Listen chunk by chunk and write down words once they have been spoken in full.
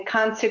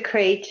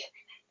consecrate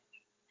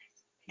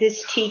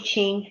this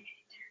teaching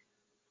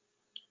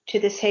to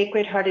the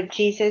Sacred Heart of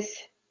Jesus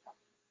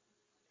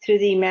through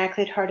the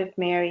Immaculate Heart of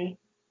Mary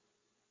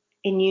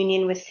in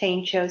union with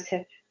Saint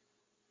Joseph.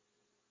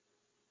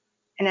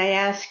 And I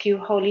ask you,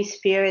 Holy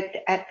Spirit,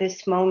 at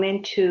this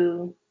moment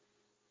to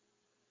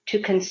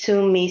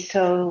consume me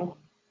so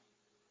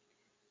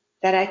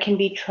that I can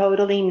be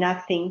totally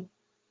nothing,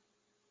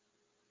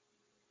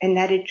 and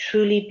that it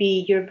truly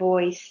be your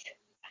voice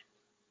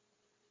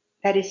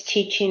that is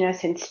teaching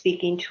us and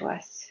speaking to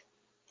us.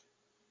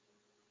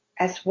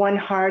 As one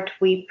heart,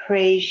 we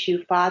praise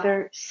you,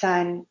 Father,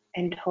 Son,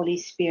 and Holy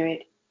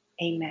Spirit.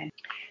 Amen.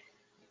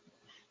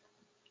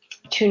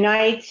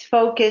 Tonight's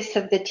focus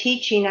of the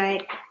teaching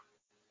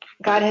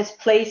God has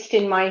placed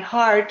in my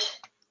heart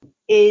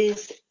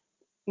is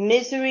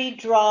misery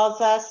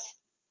draws us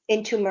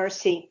into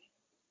mercy.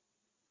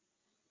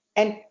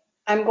 And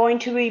I'm going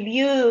to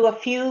review a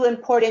few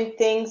important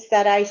things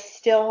that I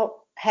still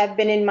have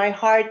been in my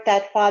heart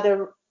that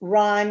Father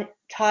Ron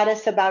taught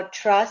us about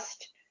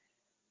trust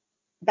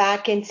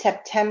back in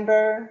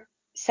September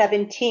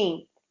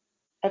 17th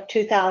of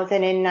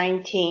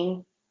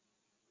 2019.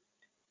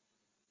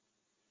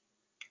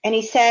 And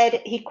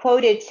he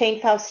quoted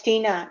St.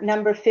 Faustina,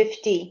 number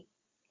 50,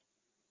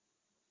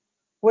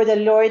 where the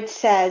Lord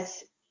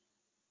says,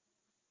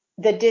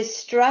 "The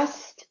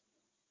distrust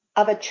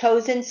of a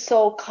chosen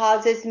soul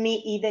causes me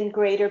even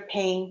greater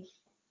pain."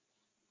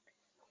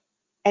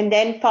 And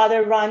then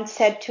Father Ron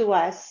said to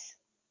us,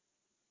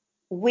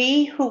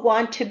 "We who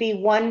want to be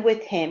one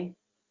with him,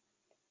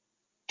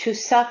 to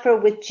suffer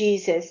with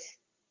Jesus,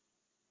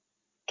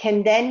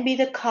 can then be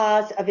the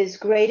cause of his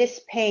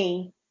greatest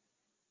pain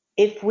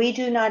if we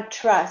do not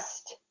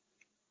trust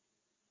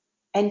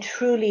and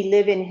truly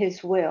live in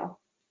his will."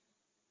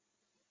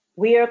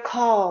 We are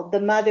called, the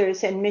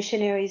mothers and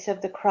missionaries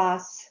of the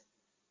cross,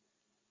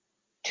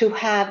 to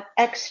have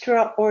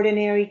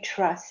extraordinary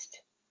trust.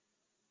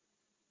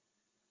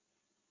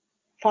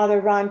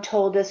 Father Ron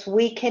told us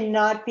we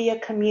cannot be a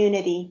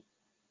community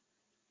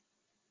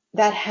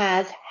that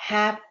has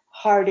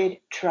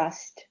half-hearted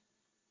trust.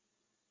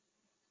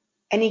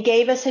 And he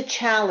gave us a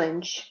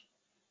challenge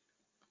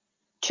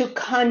to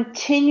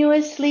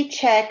continuously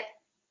check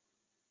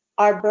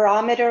our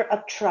barometer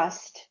of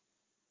trust.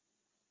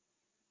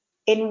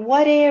 In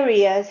what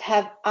areas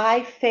have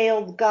I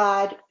failed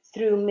God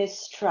through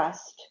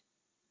mistrust?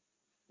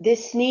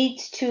 This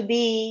needs to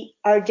be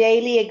our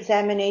daily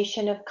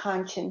examination of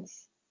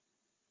conscience.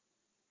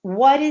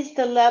 What is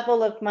the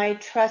level of my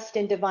trust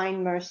in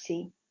divine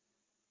mercy?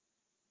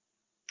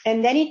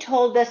 And then he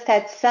told us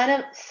that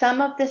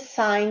some of the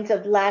signs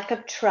of lack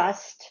of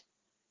trust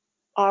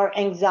are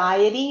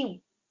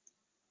anxiety,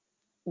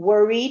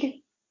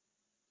 worried,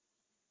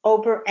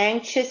 over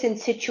anxious in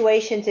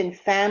situations in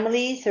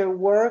families or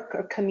work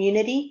or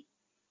community,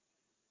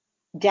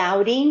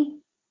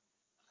 doubting,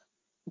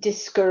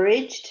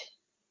 discouraged.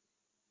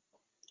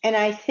 And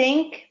I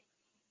think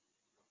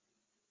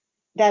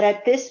that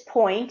at this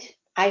point,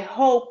 I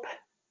hope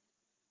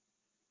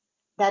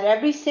that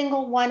every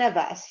single one of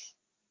us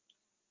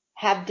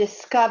have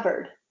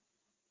discovered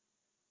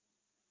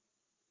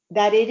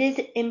that it is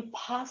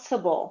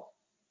impossible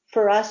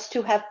for us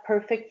to have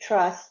perfect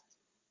trust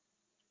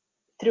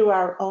through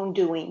our own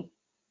doing.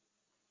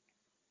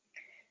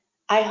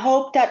 I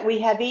hope that we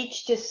have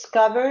each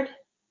discovered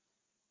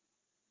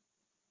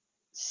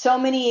so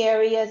many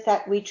areas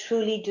that we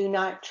truly do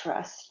not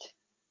trust,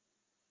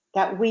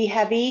 that we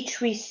have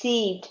each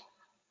received,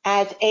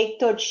 as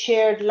Hector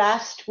shared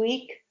last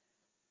week,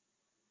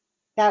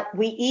 that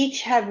we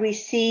each have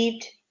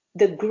received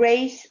the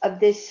grace of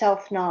this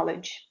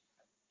self-knowledge.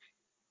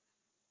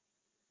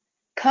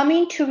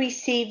 Coming to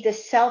receive the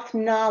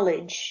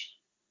self-knowledge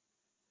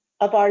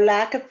of our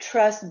lack of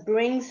trust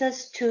brings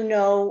us to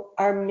know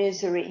our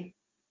misery.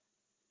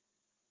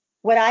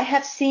 What I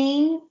have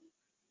seen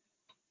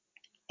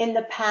in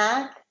the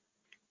path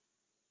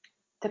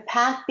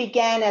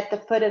began at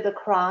the foot of the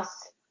cross,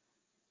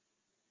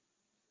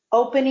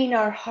 opening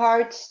our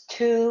hearts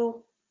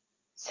to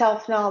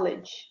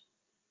self-knowledge,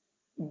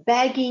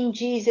 begging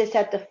Jesus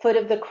at the foot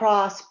of the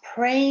cross,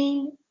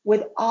 praying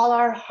with all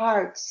our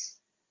hearts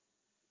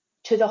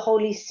to the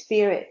Holy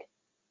Spirit,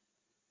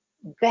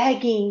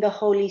 begging the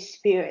Holy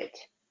Spirit,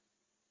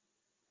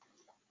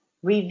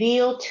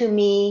 reveal to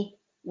me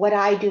what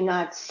I do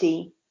not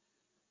see.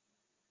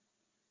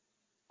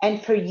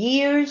 And for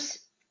years,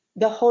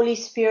 the Holy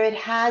Spirit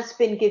has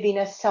been giving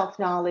us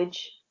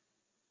self-knowledge.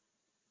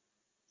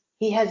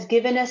 He has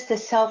given us the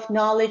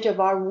self-knowledge of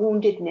our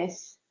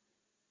woundedness.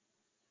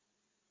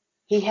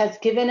 He has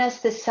given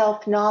us the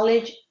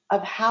self-knowledge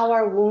of how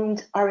our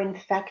wounds are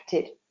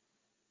infected.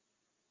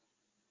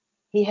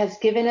 He has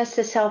given us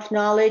the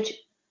self-knowledge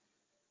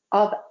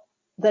of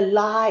the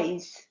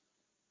lies,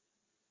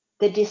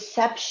 the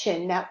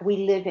deception that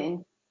we live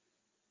in,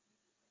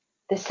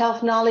 the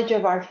self-knowledge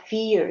of our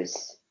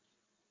fears,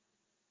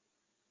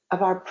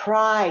 of our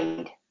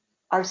pride,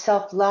 our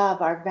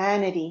self-love, our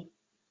vanity.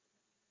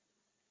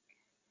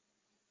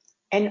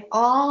 And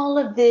all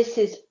of this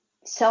is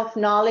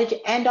self-knowledge,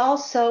 and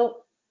also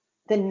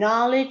the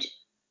knowledge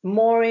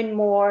more and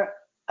more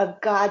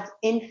of God's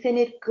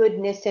infinite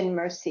goodness and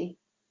mercy.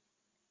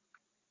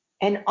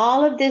 And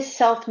all of this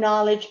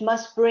self-knowledge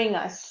must bring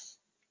us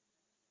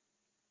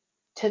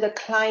to the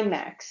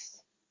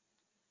climax,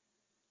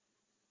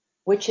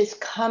 which is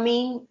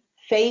coming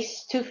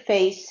face to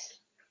face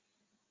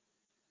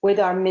with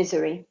our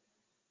misery.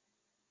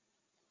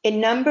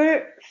 In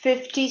number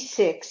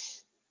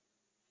 56,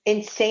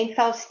 in St.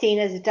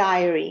 Faustina's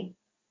diary,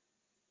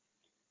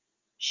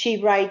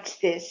 she writes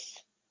this: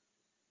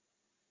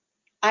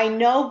 I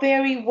know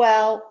very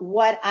well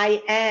what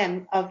I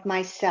am of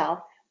myself,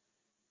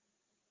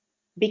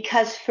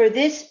 because for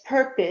this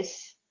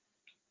purpose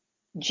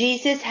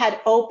Jesus had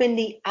opened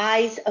the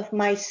eyes of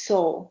my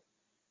soul.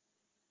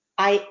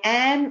 I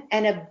am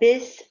an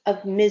abyss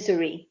of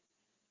misery,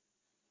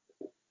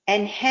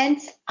 and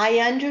hence I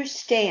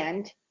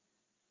understand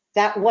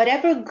that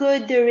whatever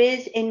good there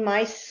is in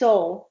my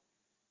soul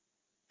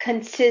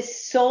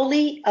consists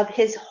solely of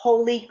His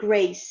holy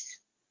grace.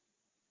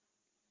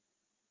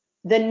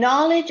 The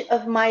knowledge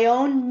of my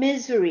own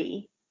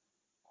misery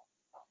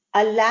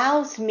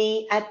allows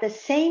me at the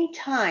same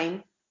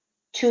time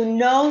to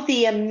know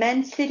the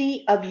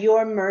immensity of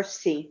your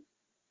mercy.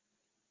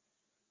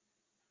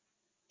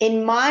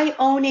 In my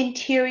own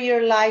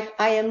interior life,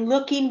 I am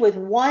looking with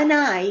one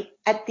eye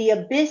at the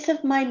abyss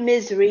of my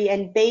misery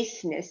and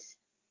baseness,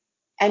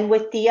 and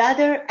with the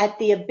other at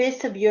the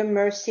abyss of your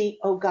mercy,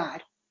 O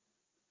God.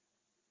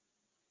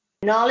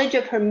 Knowledge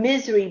of her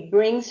misery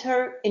brings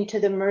her into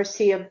the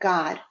mercy of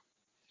God.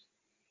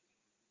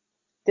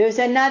 There's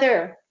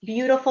another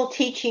beautiful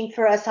teaching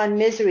for us on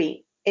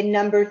misery in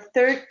number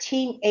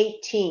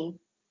 1318.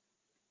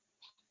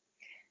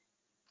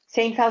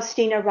 Saint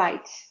Faustina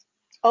writes,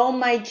 O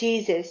my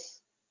Jesus,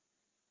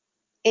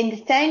 in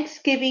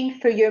thanksgiving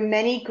for your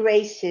many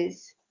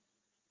graces,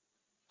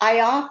 I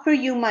offer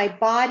you my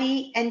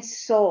body and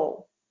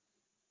soul,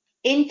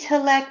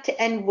 intellect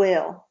and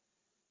will,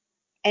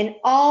 and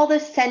all the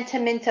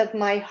sentiments of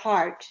my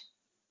heart.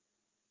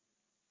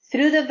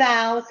 Through the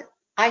vows,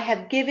 I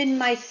have given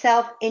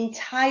myself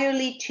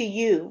entirely to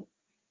you.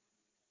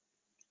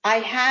 I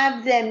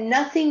have them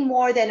nothing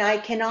more than I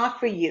can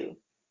offer you.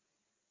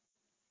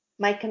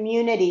 My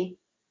community,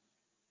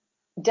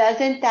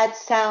 doesn't that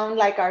sound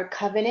like our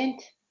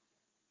covenant?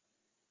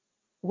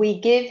 We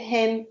give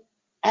Him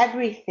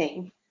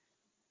everything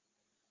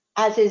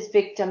as His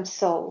victim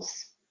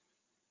souls.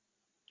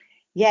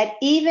 Yet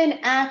even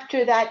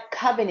after that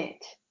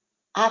covenant,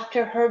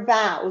 after her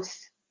vows,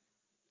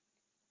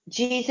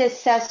 Jesus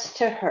says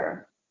to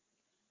her,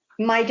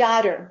 my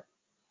daughter,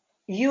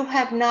 you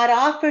have not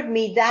offered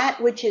me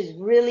that which is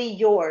really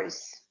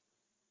yours.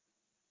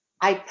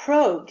 I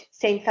probed,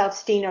 St.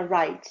 Faustina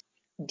writes,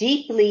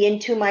 deeply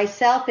into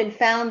myself and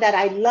found that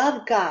I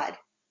love God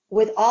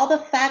with all the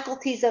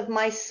faculties of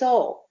my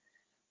soul,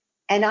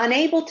 and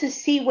unable to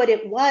see what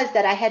it was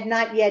that I had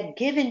not yet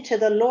given to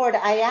the Lord,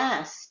 I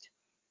asked,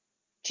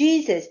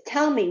 Jesus,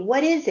 tell me,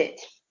 what is it?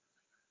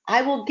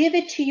 I will give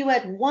it to you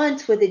at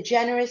once with a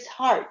generous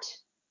heart.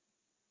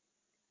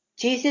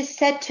 Jesus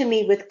said to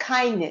me with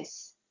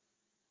kindness,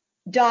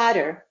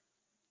 daughter,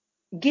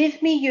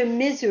 give me your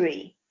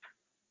misery,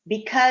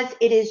 because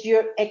it is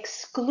your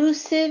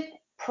exclusive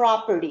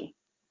property.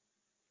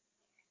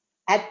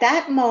 At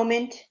that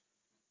moment,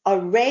 a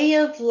ray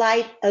of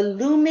light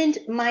illumined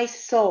my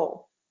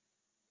soul,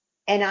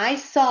 and I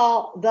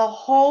saw the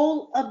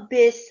whole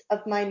abyss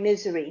of my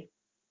misery.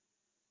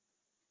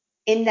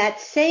 In that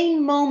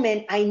same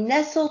moment, I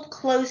nestled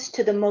close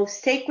to the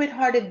most sacred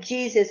heart of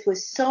Jesus with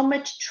so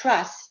much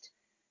trust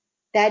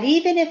that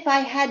even if I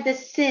had the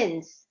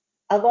sins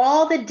of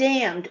all the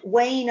damned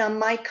weighing on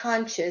my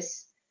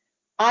conscience,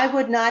 I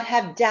would not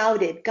have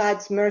doubted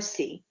God's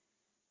mercy.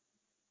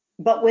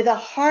 But with a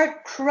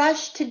heart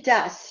crushed to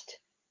dust,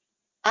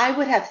 I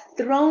would have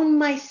thrown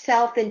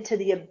myself into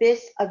the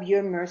abyss of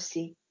your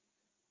mercy.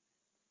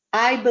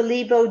 I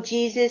believe, O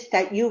Jesus,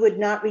 that you would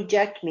not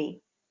reject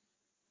me,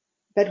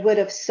 but would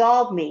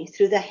absolve me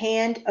through the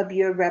hand of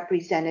your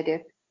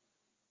representative.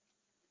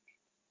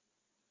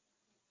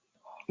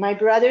 My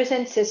brothers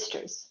and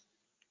sisters,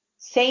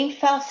 Saint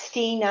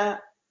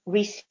Faustina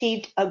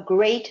received a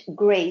great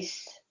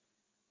grace.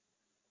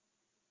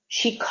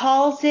 She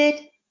calls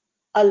it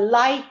a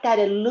light that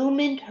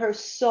illumined her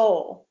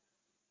soul,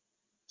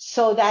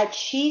 so that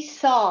she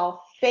saw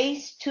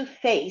face to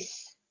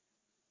face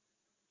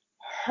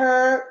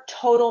her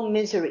total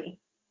misery.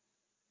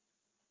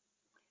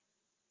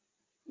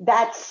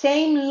 That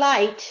same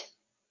light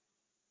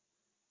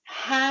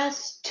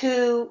has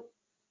to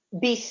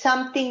be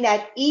something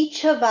that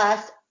each of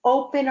us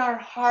open our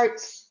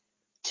hearts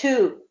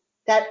to,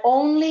 that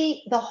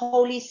only the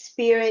Holy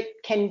Spirit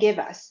can give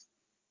us.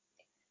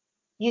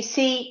 You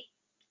see,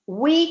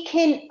 we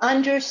can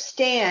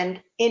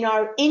understand in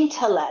our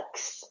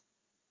intellects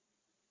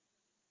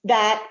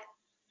that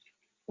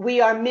we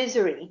are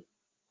misery,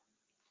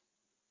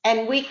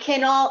 and we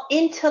can all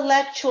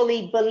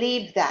intellectually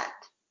believe that,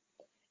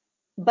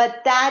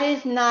 but that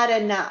is not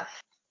enough.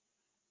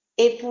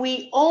 If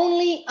we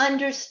only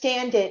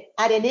understand it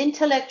at an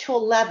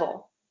intellectual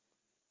level,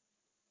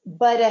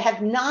 but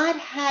have not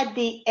had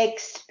the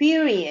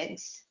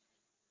experience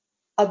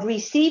of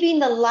receiving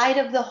the light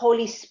of the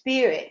Holy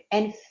Spirit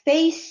and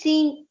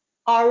facing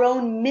our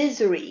own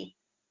misery,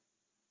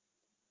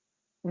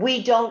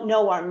 we don't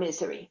know our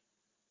misery.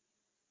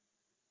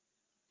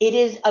 It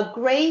is a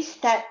grace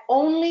that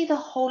only the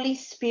Holy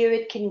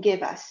Spirit can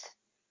give us.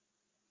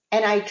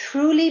 And I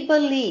truly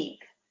believe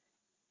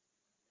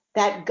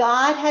that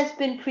God has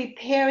been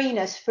preparing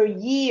us for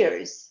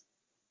years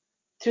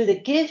through the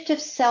gift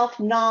of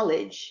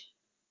self-knowledge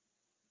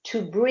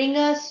to bring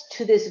us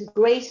to this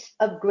grace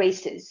of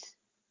graces,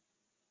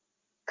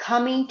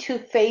 coming to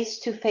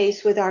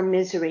face with our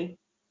misery.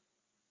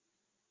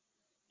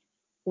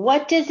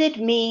 What does it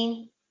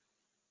mean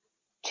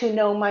to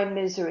know my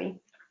misery?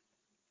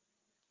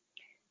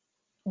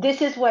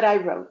 This is what I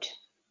wrote.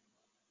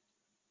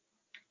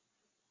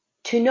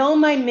 To know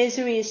my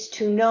misery is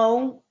to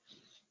know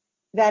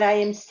that I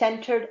am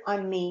centered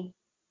on me,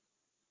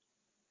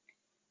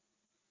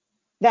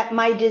 that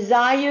my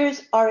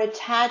desires are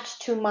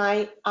attached to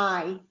my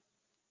I,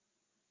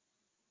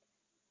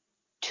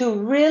 to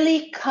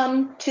really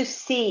come to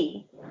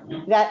see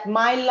that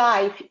my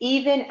life,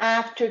 even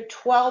after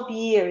 12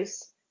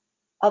 years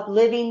of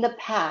living the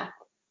path,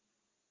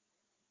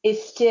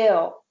 is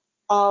still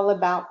all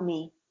about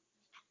me.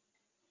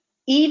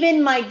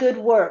 Even my good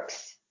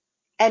works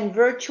and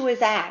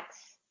virtuous acts,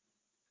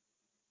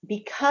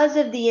 because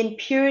of the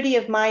impurity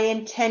of my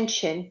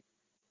intention,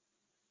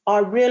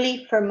 are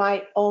really for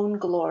my own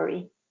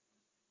glory.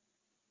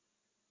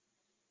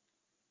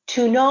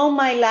 To know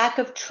my lack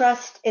of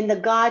trust in the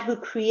God who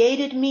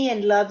created me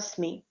and loves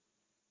me.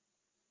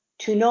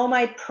 To know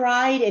my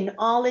pride in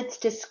all its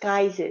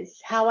disguises,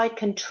 how I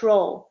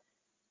control,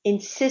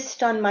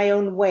 insist on my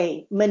own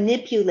way,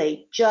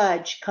 manipulate,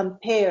 judge,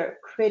 compare,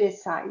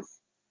 criticize.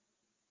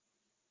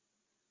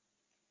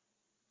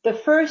 The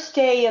first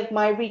day of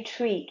my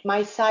retreat,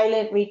 my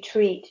silent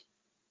retreat,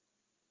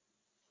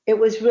 it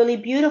was really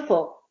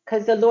beautiful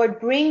because the Lord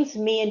brings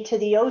me into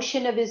the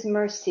ocean of His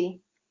mercy.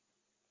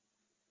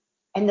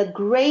 And the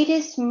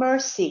greatest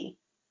mercy,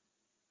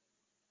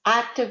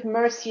 act of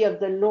mercy of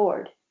the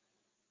Lord,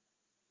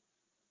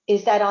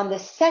 is that on the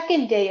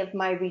second day of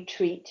my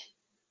retreat,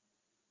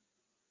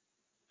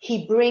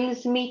 He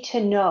brings me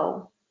to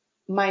know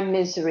my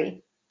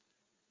misery.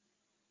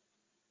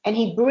 And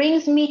He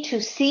brings me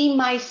to see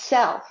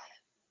myself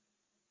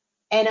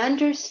and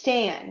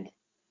understand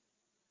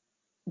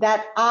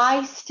that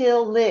I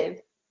still live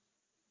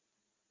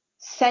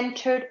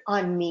centered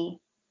on me.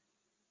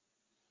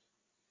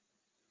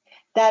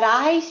 That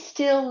I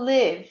still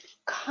live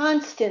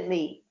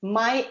constantly,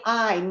 my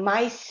I,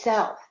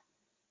 myself,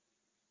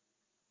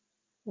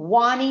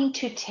 wanting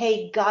to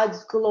take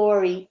God's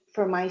glory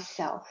for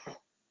myself.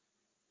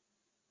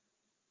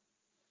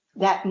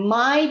 That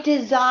my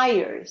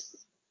desires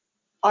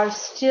are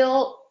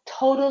still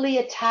totally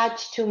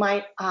attached to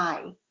my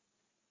I.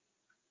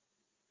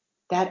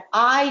 That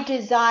I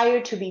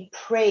desire to be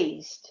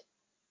praised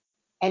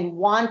and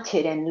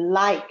wanted and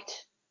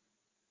liked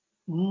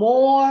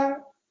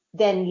more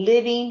than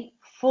living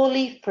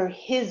fully for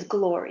His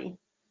glory.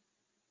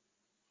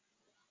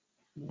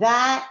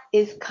 That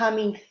is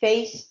coming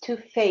face to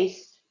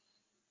face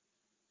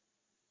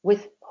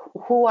with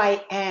who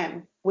I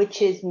am,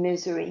 which is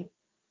misery.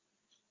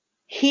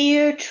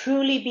 Here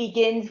truly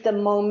begins the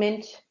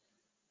moment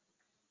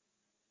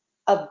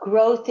of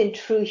growth in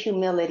true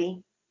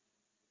humility.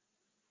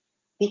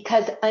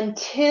 Because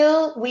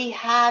until we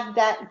have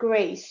that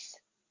grace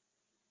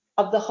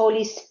of the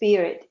Holy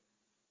Spirit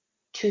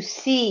to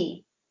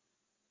see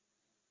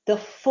the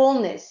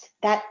fullness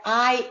that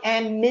I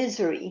am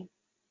misery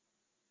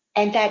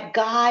and that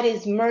God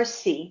is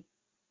mercy,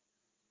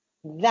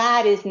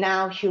 that is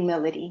now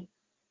humility.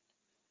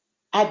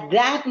 At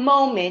that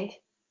moment,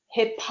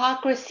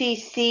 hypocrisy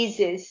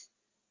ceases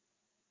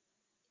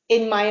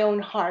in my own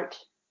heart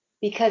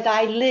because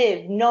I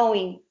live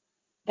knowing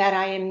that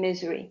I am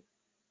misery.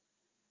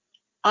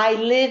 I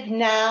live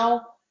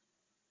now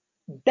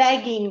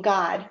begging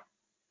God,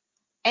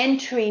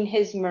 entering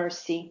His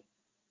mercy.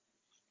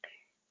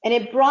 And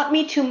it brought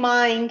me to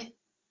mind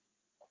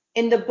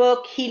in the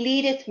book, He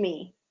Leadeth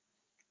Me,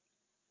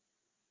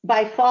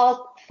 by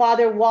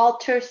Father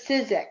Walter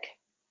Ciszek,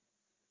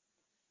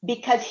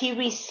 because he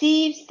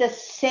receives the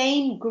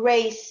same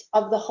grace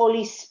of the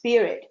Holy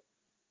Spirit.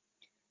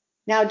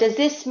 Now, does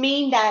this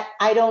mean that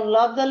I don't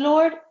love the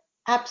Lord?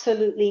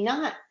 Absolutely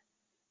not.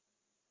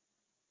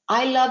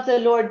 I love the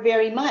Lord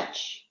very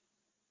much.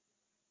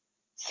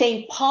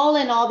 St. Paul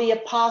and all the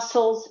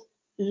apostles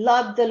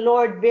loved the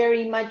Lord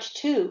very much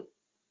too.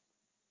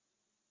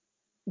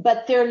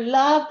 But their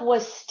love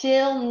was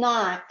still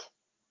not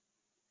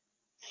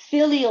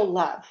filial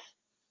love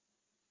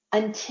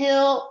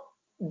until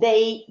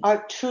they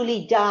are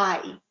truly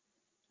die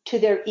to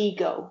their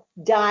ego,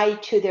 die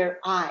to their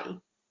I.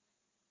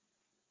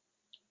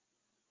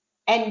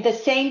 And the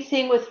same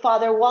thing with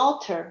Father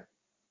Walter.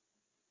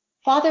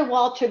 Father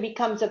Walter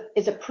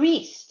is a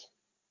priest.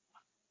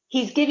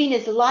 He's giving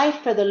his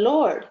life for the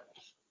Lord.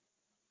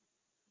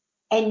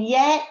 And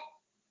yet,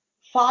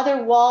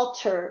 Father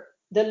Walter,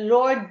 the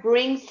Lord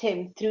brings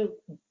him through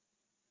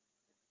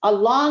a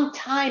long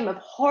time of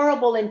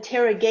horrible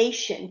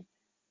interrogation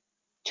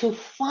to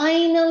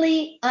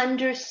finally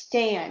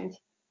understand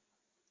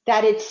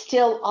that it's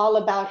still all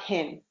about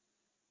him.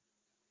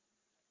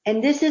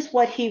 And this is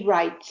what he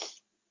writes.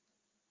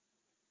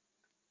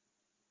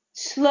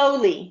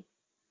 Slowly,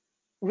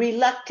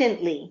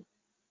 reluctantly,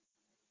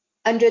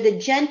 under the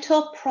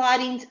gentle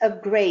proddings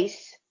of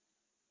grace,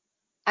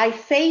 I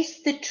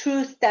faced the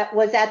truth that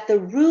was at the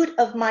root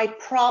of my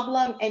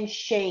problem and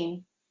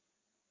shame.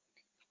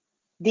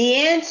 The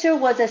answer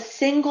was a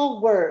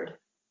single word: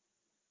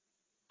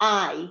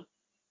 I.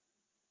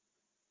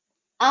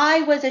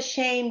 I was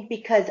ashamed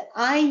because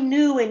I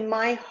knew in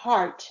my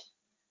heart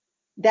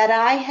that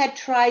I had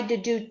tried to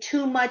do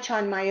too much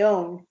on my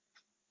own,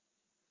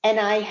 and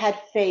I had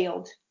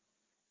failed.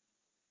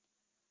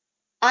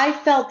 I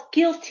felt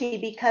guilty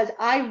because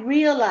I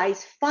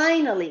realized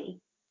finally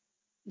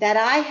that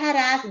I had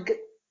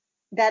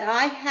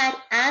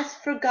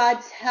asked for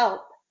God's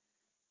help,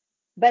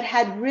 but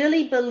had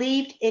really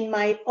believed in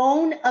my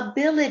own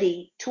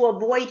ability to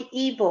avoid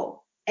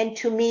evil and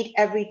to meet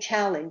every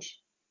challenge.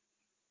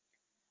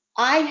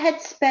 I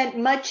had spent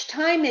much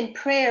time in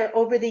prayer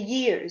over the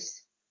years.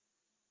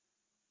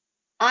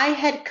 I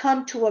had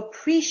come to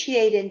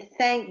appreciate and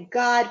thank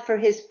God for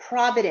his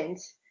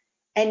providence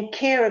and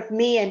care of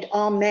me and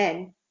all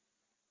men.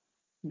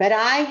 But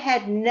I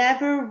had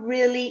never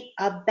really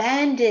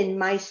abandoned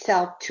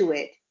myself to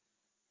it.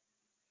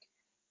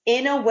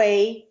 In a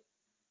way,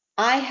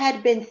 I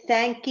had been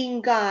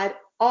thanking God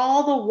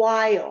all the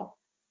while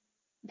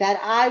that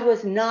I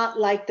was not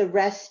like the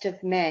rest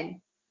of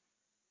men,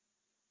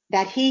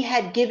 that he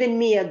had given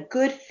me a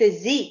good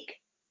physique,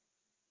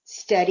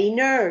 steady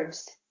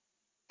nerves,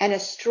 and a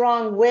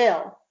strong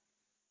will,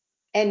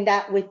 and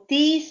that with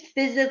these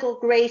physical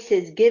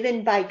graces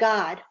given by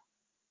God,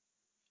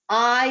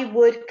 I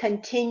would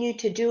continue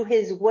to do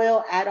his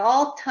will at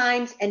all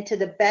times and to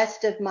the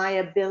best of my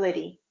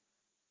ability.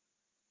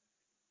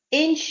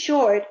 In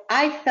short,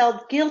 I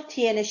felt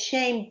guilty and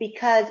ashamed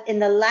because in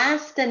the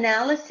last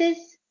analysis,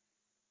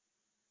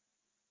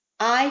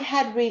 I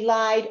had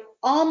relied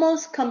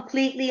almost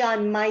completely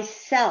on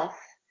myself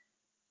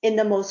in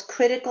the most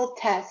critical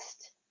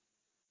test,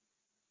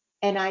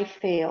 and I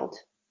failed.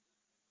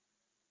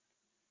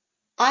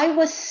 I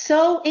was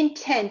so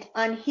intent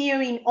on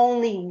hearing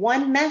only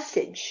one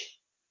message,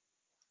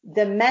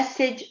 the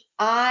message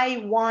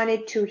I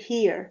wanted to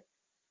hear,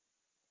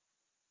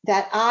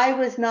 that I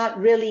was not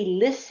really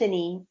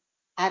listening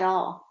at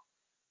all.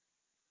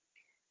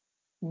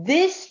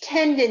 This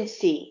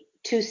tendency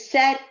to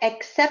set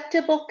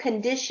acceptable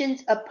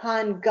conditions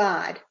upon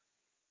God,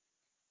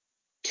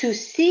 to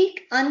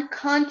seek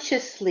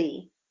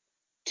unconsciously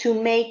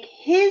to make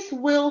his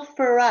will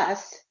for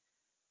us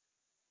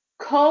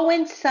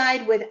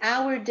coincide with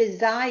our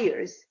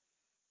desires,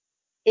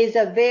 is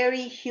a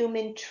very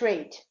human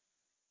trait.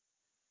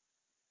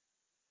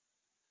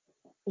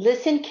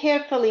 Listen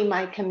carefully,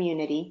 my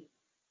community.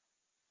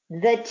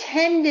 The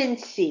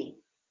tendency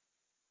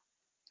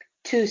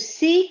to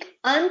seek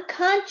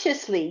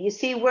unconsciously, you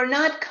see, we're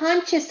not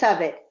conscious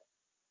of it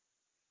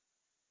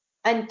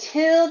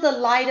until the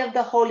light of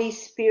the Holy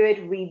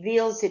Spirit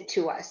reveals it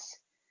to us,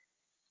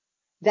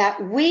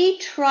 that we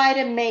try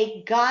to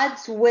make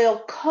God's will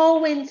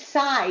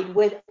coincide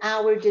with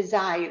our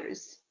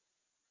desires.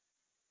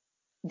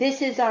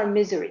 This is our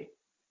misery.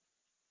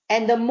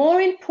 And the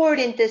more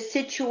important the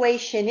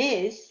situation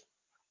is,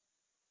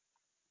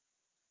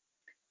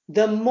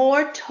 the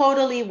more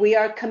totally we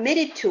are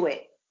committed to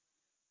it,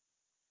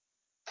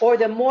 or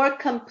the more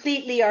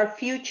completely our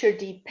future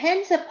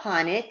depends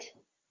upon it,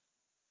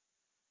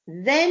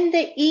 then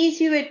the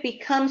easier it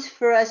becomes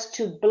for us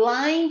to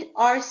blind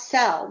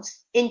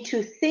ourselves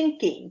into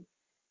thinking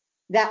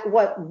that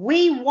what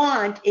we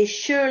want is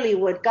surely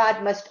what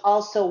God must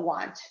also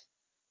want.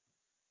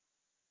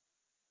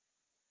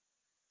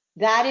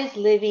 That is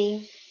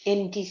living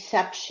in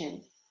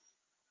deception.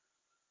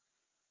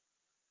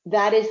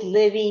 That is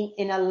living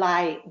in a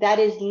lie. That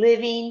is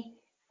living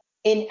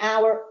in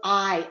our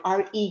I,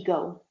 our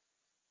ego.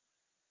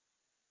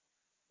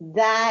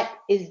 That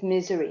is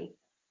misery.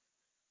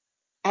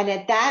 And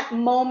at that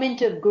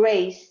moment of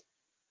grace,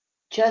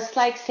 just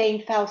like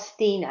Saint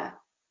Faustina,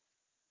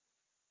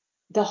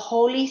 the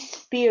Holy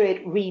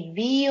Spirit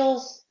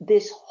reveals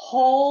this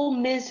whole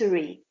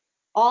misery,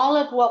 all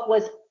of what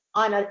was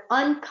on an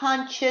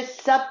unconscious,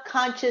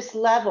 subconscious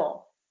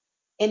level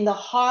in the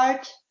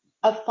heart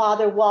of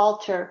Father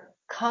Walter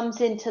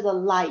comes into the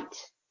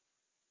light,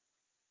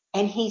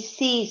 and he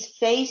sees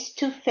face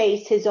to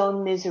face his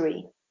own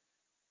misery.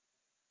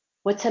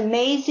 What's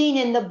amazing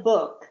in the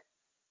book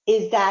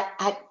is that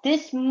at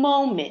this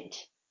moment,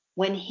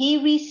 when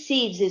he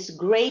receives this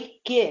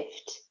great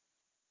gift,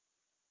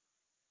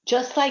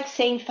 just like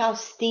Saint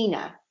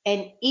Faustina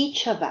and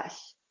each of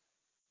us,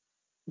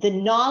 the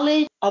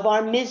knowledge of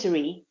our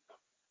misery,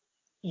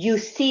 you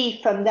see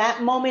from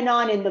that moment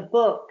on in the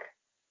book,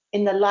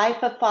 in the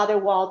life of Father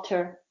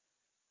Walter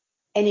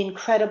an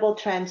incredible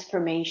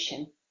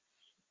transformation.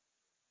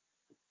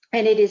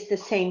 And it is the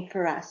same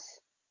for us.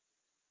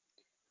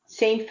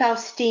 Saint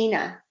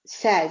Faustina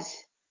says,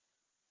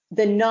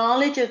 the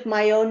knowledge of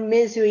my own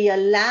misery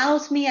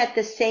allows me at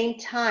the same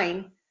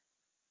time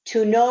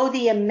to know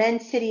the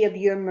immensity of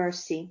your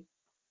mercy.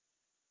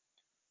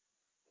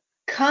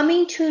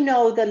 Coming to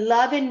know the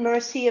love and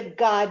mercy of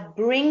God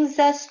brings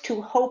us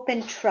to hope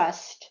and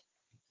trust.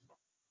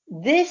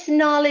 This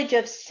knowledge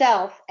of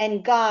self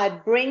and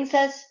God brings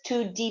us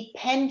to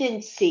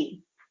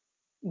dependency,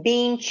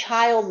 being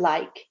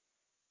childlike.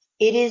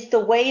 It is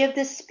the way of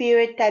the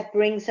Spirit that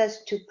brings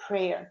us to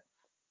prayer.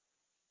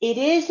 It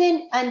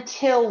isn't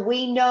until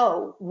we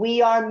know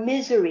we are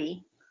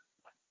misery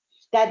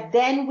that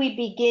then we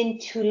begin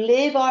to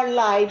live our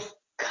lives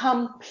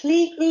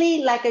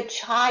completely like a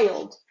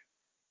child,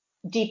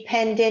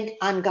 dependent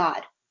on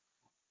God.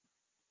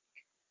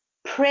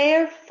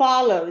 Prayer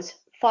follows,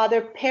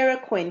 Father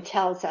Perequin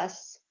tells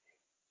us,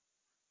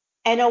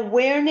 an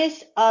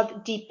awareness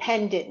of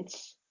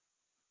dependence.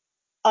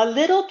 A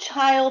little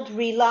child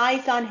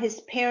relies on his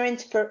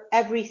parents for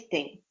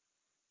everything.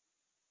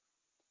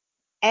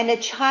 And a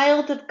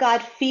child of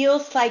God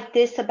feels like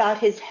this about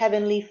his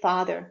Heavenly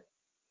Father.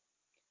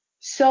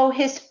 So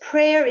his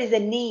prayer is a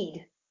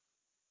need,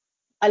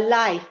 a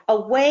life, a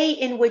way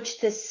in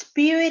which the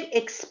Spirit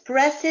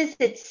expresses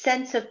its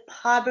sense of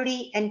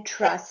poverty and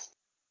trust.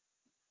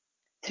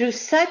 Through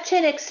such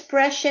an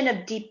expression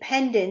of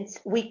dependence,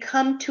 we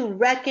come to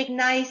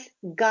recognize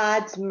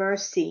God's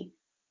mercy,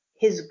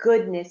 His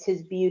goodness,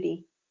 His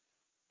beauty.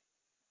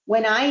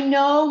 When I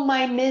know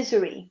my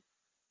misery,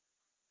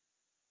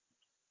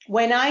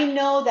 when I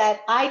know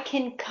that I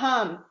can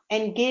come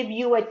and give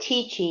you a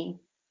teaching,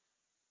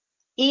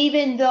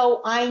 even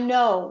though I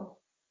know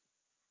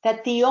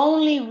that the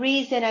only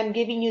reason I'm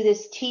giving you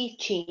this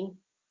teaching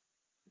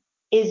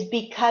is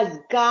because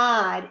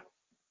God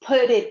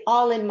put it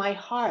all in my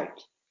heart.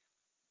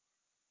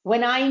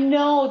 When I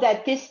know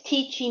that this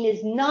teaching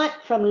is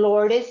not from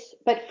Lourdes,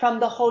 but from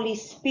the Holy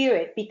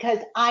Spirit, because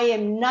I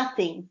am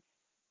nothing,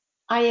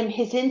 I am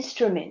His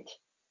instrument.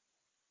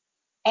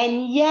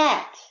 And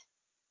yet,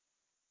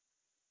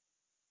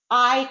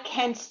 I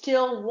can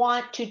still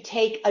want to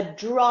take a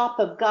drop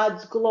of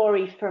God's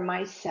glory for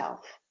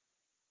myself.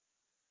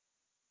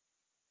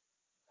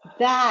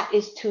 That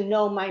is to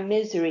know my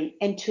misery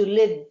and to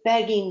live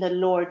begging the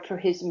Lord for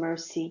His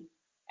mercy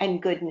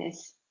and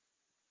goodness.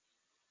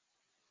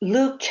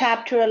 Luke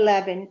chapter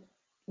 11,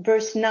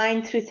 verse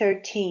 9 through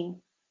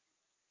 13.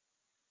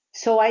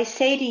 So I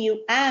say to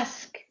you,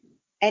 ask,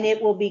 and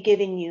it will be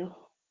given you.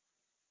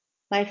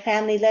 My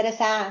family, let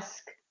us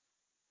ask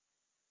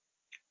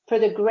for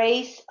the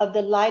grace of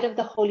the light of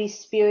the Holy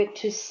Spirit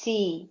to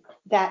see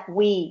that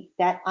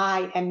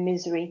I am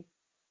misery,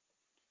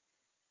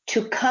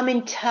 to come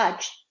in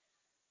touch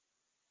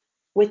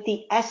with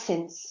the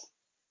essence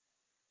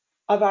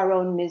of our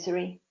own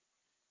misery.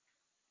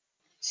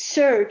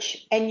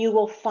 Search and you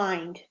will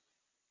find.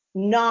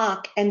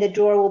 Knock and the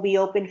door will be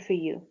open for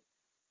you.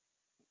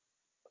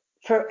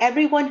 For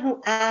everyone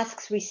who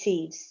asks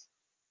receives,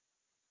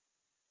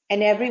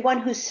 and everyone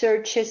who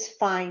searches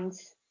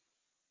finds,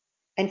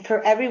 and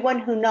for everyone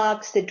who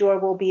knocks the door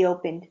will be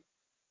opened.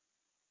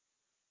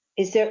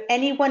 Is there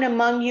anyone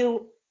among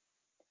you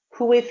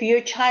who, if your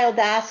child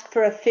asks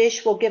for a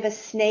fish, will give a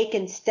snake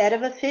instead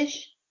of a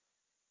fish?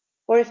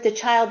 Or if the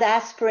child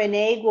asks for an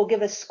egg, will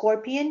give a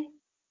scorpion?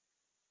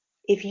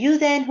 If you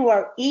then who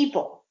are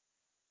evil,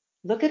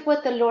 look at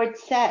what the Lord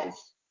says.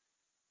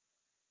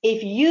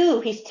 If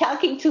you, He's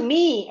talking to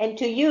me and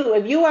to you,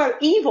 if you are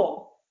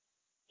evil,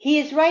 He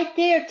is right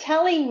there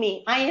telling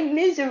me, I am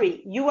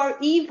misery. You are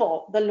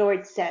evil, the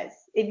Lord says.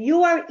 If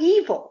you are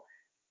evil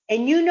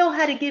and you know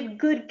how to give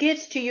good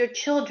gifts to your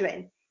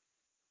children,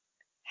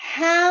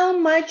 how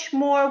much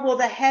more will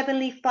the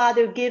Heavenly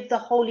Father give the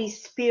Holy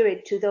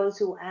Spirit to those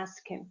who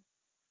ask Him?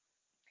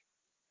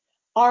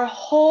 Our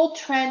whole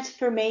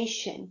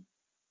transformation,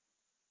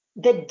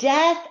 the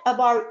death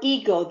of our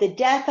ego, the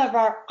death of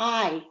our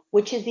I,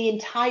 which is the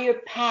entire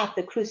path,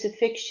 the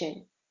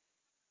crucifixion,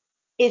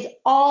 is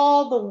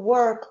all the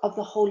work of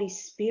the Holy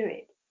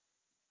Spirit.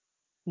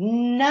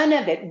 None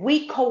of it.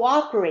 We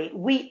cooperate.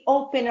 We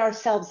open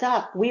ourselves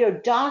up. We are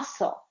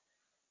docile.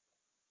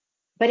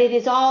 But it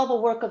is all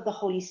the work of the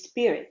Holy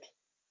Spirit.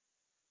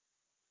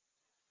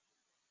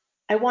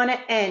 I want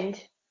to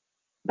end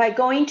by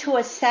going to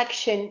a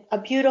section, a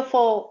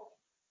beautiful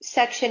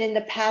section in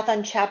the Path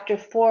on chapter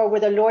 4, where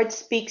the Lord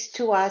speaks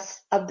to us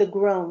of the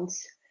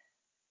groans.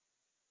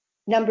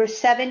 Number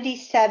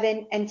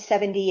 77 and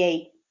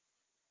 78.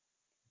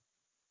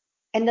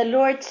 And the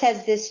Lord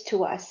says this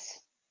to us.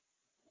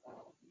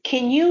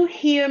 Can you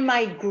hear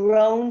my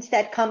groans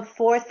that come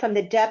forth from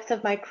the depth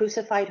of my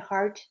crucified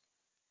heart?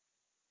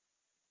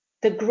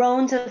 The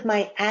groans of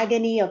my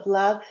agony of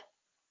love?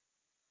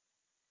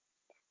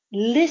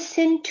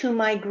 Listen to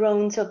my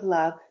groans of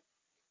love.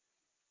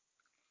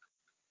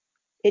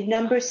 In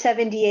number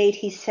 78,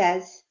 he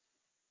says,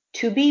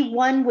 to be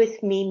one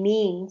with me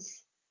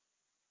means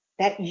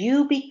that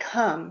you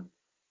become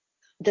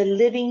the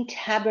living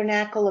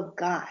tabernacle of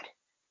God.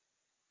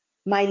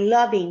 My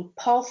loving,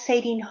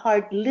 pulsating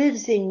heart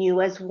lives in you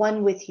as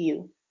one with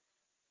you.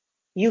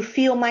 You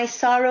feel my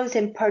sorrows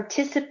and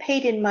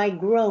participate in my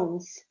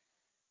groans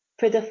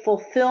for the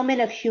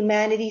fulfillment of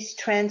humanity's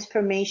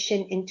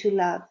transformation into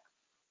love.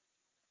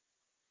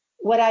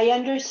 What I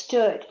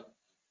understood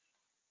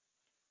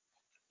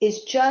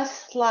is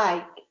just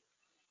like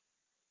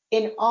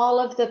in all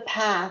of the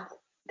path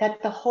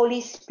that the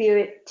Holy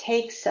Spirit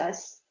takes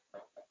us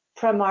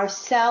from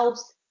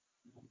ourselves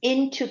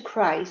into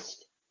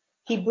Christ,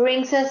 He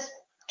brings us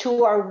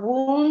to our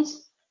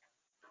wounds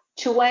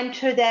to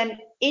enter them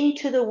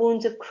into the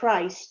wounds of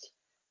Christ.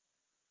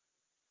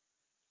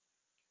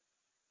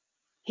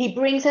 He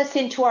brings us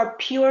into our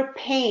pure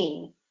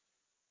pain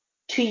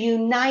to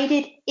unite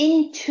it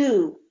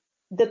into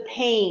the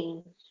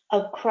pain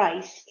of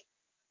Christ.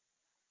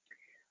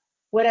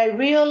 What I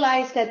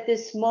realized at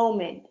this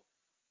moment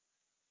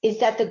is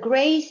that the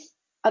grace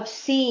of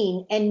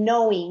seeing and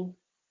knowing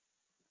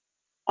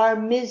our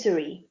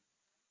misery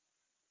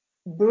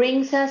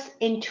brings us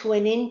into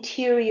an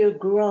interior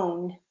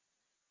groan,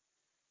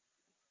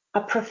 a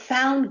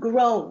profound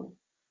groan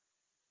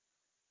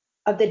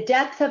of the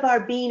depth of our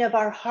being, of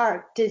our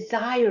heart,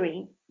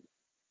 desiring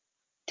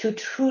to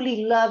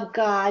truly love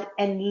God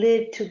and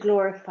live to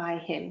glorify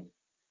Him.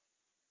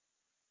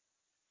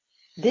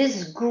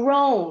 This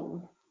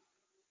groan,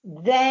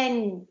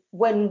 then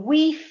when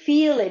we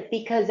feel it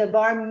because of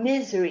our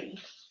misery,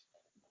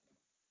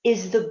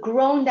 is the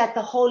groan that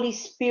the Holy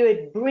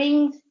Spirit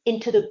brings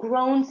into the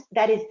groans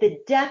that is the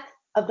depth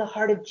of the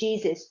heart of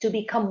Jesus, to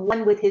become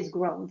one with His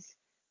groans,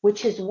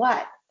 which is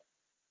what?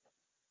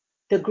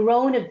 The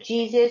groan of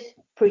Jesus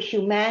for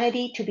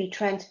humanity to be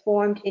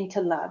transformed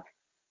into love.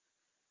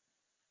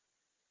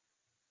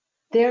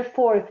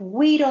 Therefore, if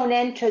we don't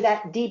enter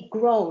that deep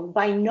groan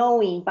by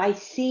knowing, by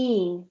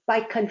seeing,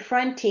 by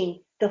confronting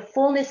the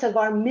fullness of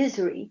our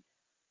misery,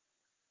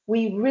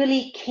 we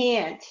really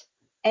can't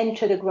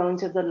enter the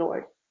groans of the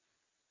Lord.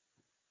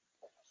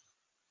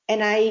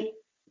 And I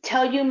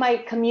tell you, my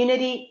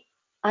community,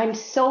 I'm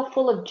so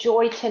full of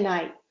joy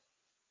tonight.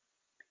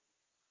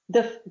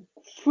 The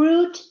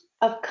fruit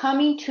of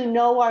coming to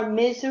know our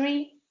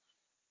misery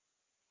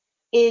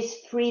is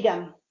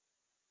freedom.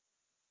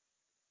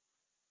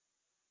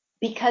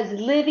 Because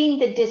living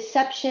the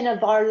deception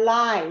of our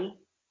lie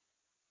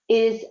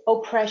is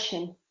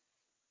oppression.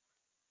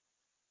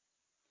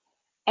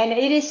 And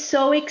it is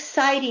so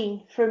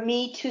exciting for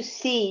me to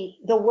see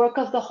the work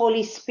of the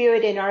Holy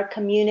Spirit in our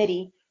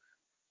community,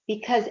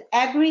 because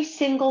every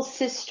single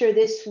sister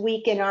this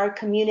week in our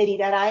community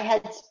that I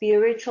had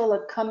spiritual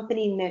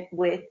accompaniment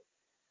with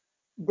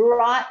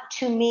brought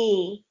to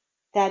me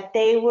that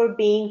they were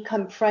being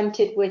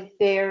confronted with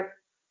their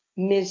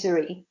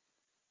misery.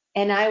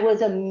 And I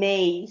was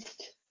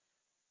amazed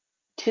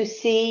to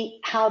see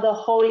how the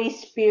Holy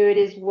Spirit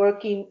is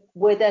working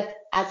with us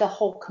as a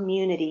whole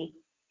community.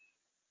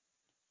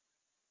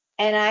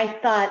 And I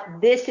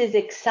thought, this is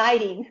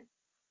exciting.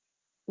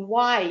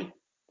 Why?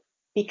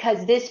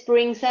 Because this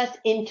brings us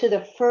into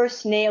the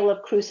first nail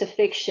of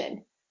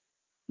crucifixion.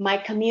 My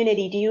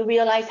community, do you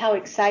realize how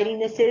exciting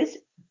this is?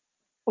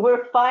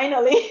 We're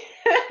finally,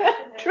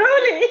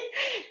 truly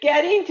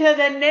getting to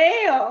the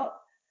nail.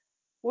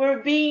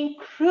 We're being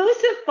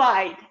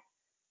crucified.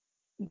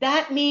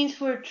 That means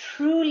we're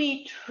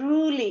truly,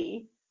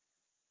 truly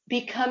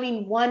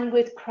becoming one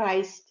with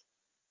Christ.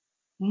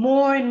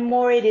 More and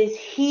more it is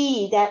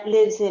He that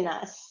lives in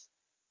us,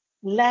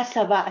 less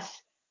of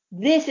us.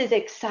 This is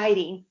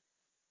exciting.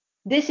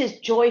 This is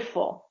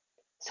joyful.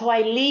 So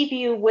I leave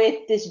you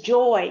with this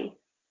joy,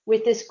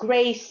 with this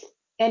grace,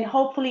 and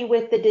hopefully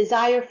with the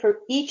desire for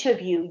each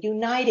of you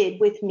united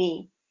with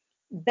me,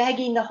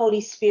 begging the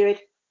Holy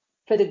Spirit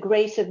for the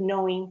grace of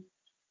knowing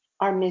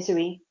our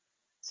misery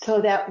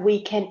so that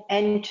we can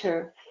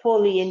enter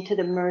fully into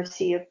the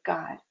mercy of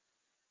God.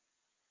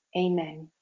 Amen.